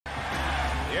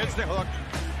Here's the hook.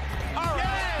 All right.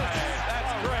 Yes,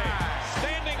 that's great.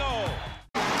 Standing O.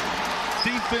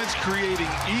 Defense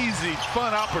creating easy,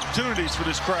 fun opportunities for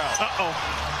this crowd.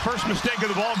 First mistake of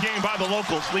the ball game by the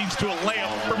locals leads to a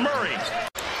layup for Murray.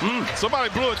 Somebody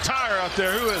blew a tire out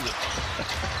there. Who is it?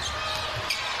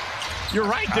 You're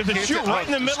right. There's a shoot right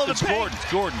in the middle of the paint.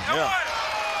 It's Gordon, yeah.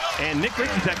 And Nick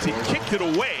Richards actually kicked it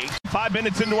away 5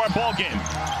 minutes into our ball game.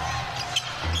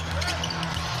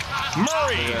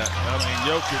 Murray. Yeah, I mean,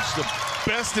 Jokic, the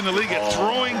best in the league at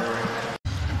throwing.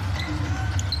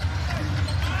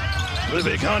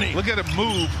 Big honey. Look at him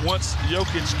move once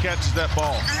Jokic catches that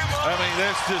ball. I mean,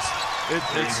 that's just,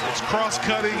 it's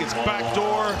cross-cutting, it's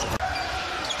backdoor.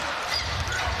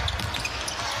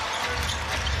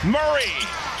 Murray.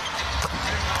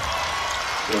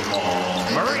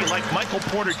 Murray, like Michael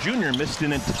Porter Jr., missed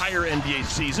an entire NBA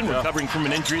season, recovering from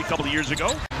an injury a couple of years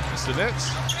ago. It's the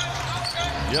Nets.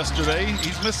 Yesterday,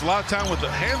 he's missed a lot of time with the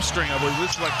hamstring. I believe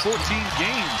this is like 14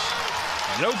 games.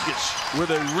 Jokic with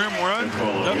a rim run.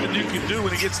 Nothing you can do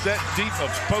when he gets that deep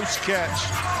of post catch.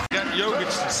 Got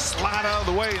Jokic to slide out of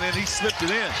the way, and then he slipped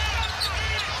it in.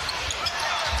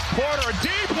 Porter, a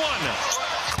deep one.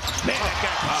 Man, that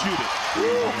guy can shoot it.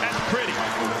 That's pretty.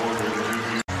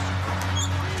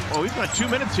 Well, we've got 2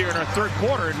 minutes here in our third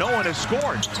quarter. No one has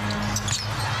scored.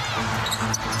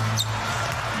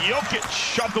 Jokic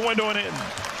shoved the window and in.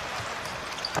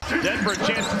 Denver a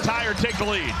chance to tie or take the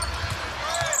lead.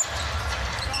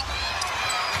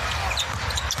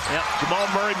 Yep, Jamal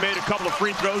Murray made a couple of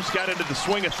free throws, got into the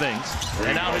swing of things,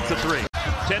 and now hits a 3.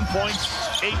 10 points,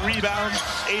 8 rebounds,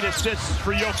 8 assists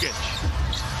for Jokic.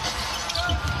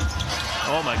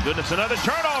 Oh my goodness, another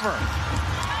turnover.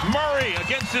 Murray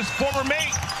against his former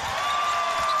mate.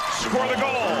 Score the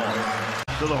goal.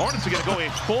 So the Hornets are going to go a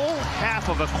full half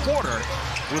of a quarter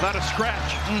without a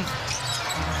scratch.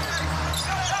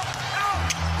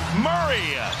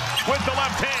 Murray with the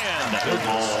left hand.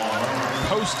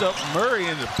 Post up Murray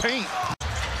in the paint.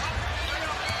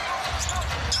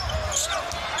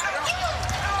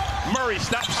 Murray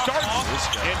stops, starts,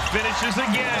 and finishes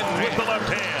again with the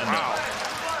left hand. Wow.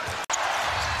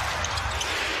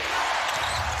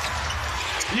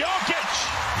 Jokic!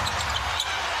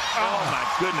 Oh my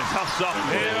goodness, how soft.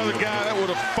 The other guy that would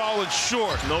have fallen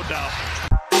short. No doubt.